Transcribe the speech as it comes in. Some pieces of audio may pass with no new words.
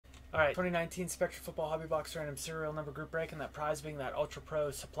Alright, 2019 Spectra Football Hobby Box Random Serial Number Group Break, and that prize being that Ultra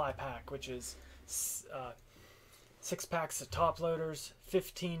Pro Supply Pack, which is 6 packs of top loaders,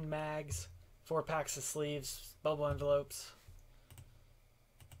 15 mags, 4 packs of sleeves, bubble envelopes.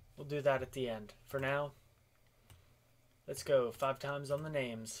 We'll do that at the end. For now, let's go 5 times on the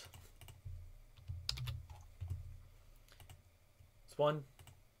names. It's 1,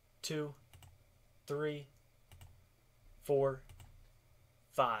 2, 3, 4,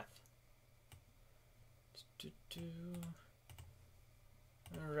 5.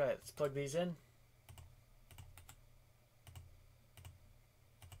 Alright, let's plug these in.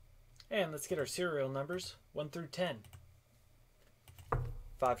 And let's get our serial numbers 1 through 10.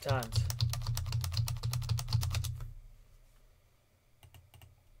 5 times.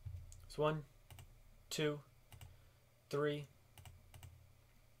 It's 1, 2, 3,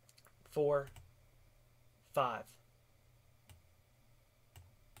 4, 5.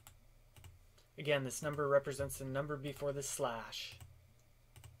 Again, this number represents the number before the slash.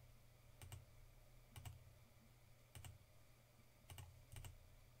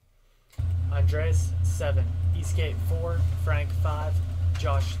 Andres 7, Eastgate 4, Frank 5,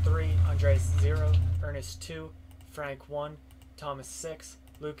 Josh 3, Andres 0, Ernest 2, Frank 1, Thomas 6,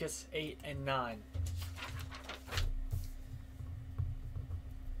 Lucas 8, and 9.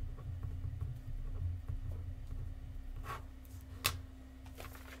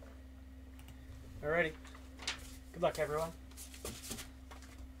 Alrighty. Good luck, everyone. Let's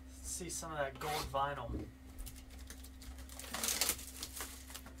see some of that gold vinyl.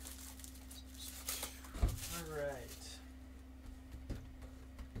 Alright.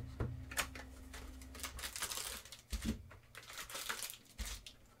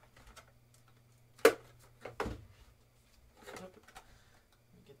 Let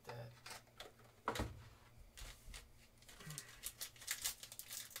me get that.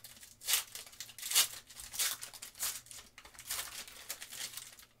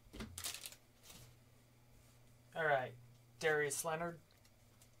 Alright, Darius Leonard.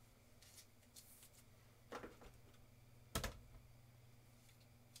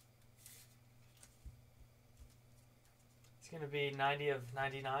 It's going to be 90 of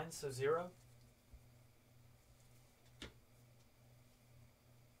 99, so 0.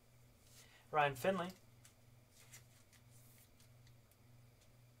 Ryan Finley.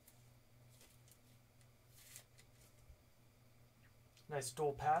 Nice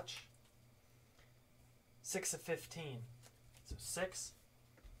dual patch. 6 of 15, so 6.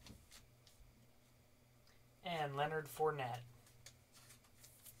 And Leonard Fournette.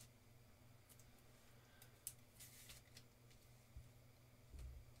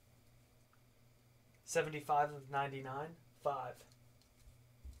 $75 of 99, 5.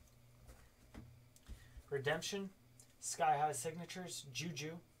 Redemption, Sky High Signatures,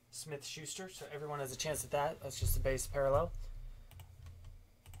 Juju, Smith-Schuster. So everyone has a chance at that. That's just a base parallel.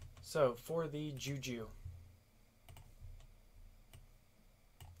 So for the Juju,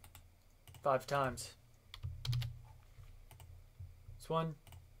 5 times. It's 1,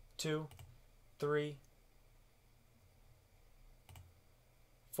 2, 3,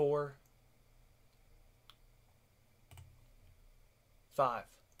 4, 5.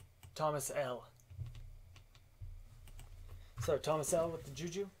 Thomas L. So Thomas L with the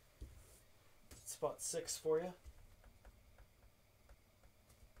Juju. Spot 6 for you.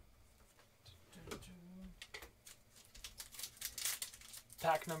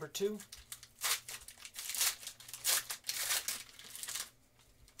 Pack number 2.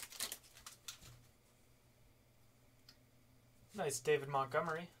 Nice David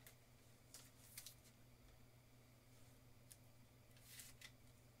Montgomery.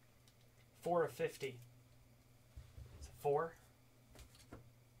 $4 of 50. It's a 4.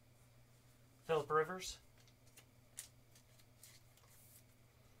 Phillip Rivers.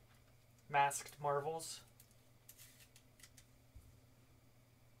 Masked Marvels.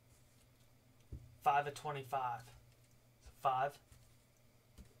 5 of 25. It's a 5.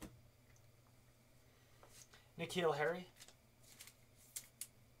 N'Keal Harry.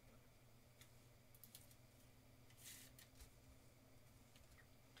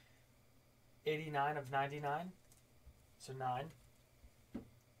 $89 of 99, so 9.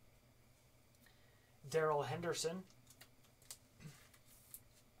 Darrell Henderson.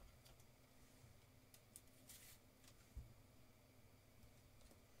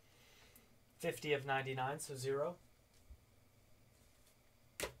 $50 of 99, so 0.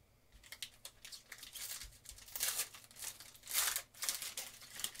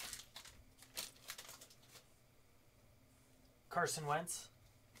 Carson Wentz.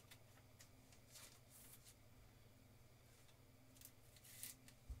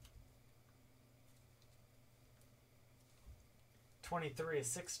 23 of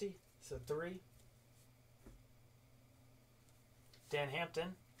 60, so 3. Dan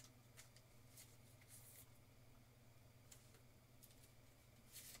Hampton.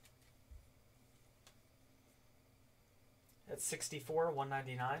 That's 64,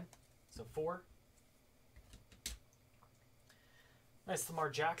 199, so 4. Nice Lamar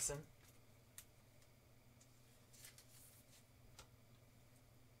Jackson.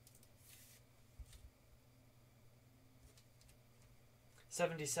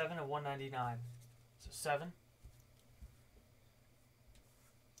 $77 of 199, so 7.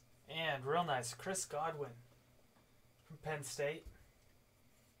 And real nice, Chris Godwin from Penn State.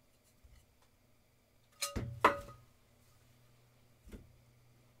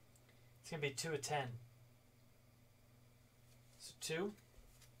 It's going to be 2 of 10. So 2.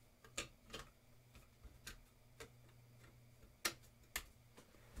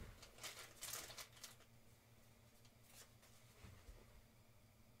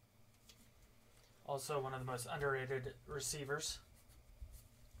 Also one of the most underrated receivers.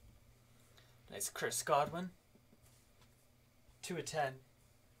 Nice Chris Godwin. 2 of 10.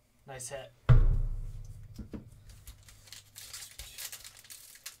 Nice hit.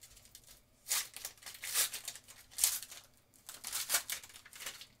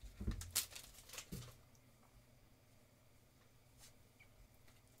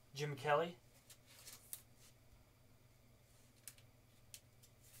 Jim Kelly.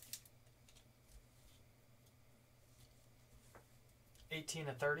 $18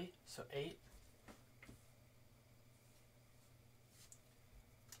 of 30, so 8.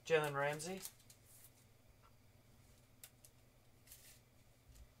 Jalen Ramsey.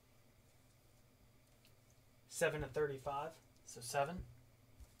 $7 of 35, so 7.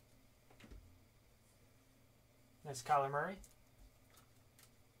 Nice Kyler Murray.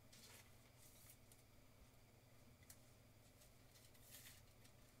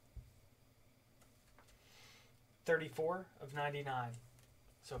 $34 of 99,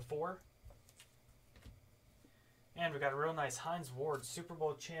 so 4. And we got a real nice Hines Ward Super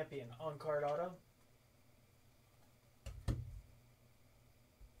Bowl champion on card auto.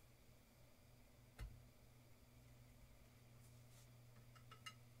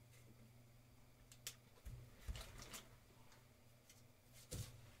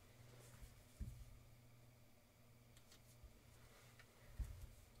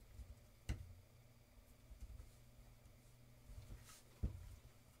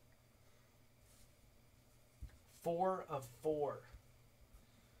 Four of 4.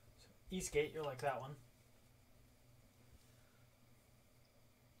 So Eastgate, you're like that one.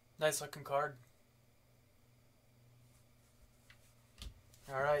 Nice looking card.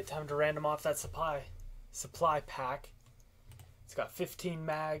 Alright, time to random off that supply pack. It's got 15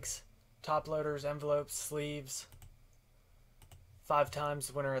 mags, top loaders, envelopes, sleeves. 5 times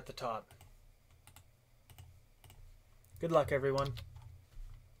the winner at the top. Good luck, everyone.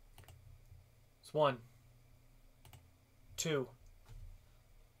 It's 1, 2,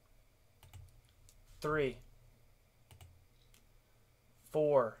 3,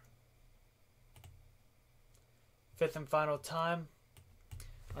 4. 5th and final time,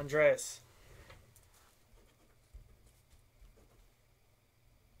 Andreas.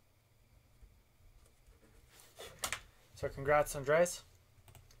 So congrats, Andreas.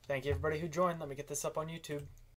 Thank you everybody who joined. Let me get this up on YouTube.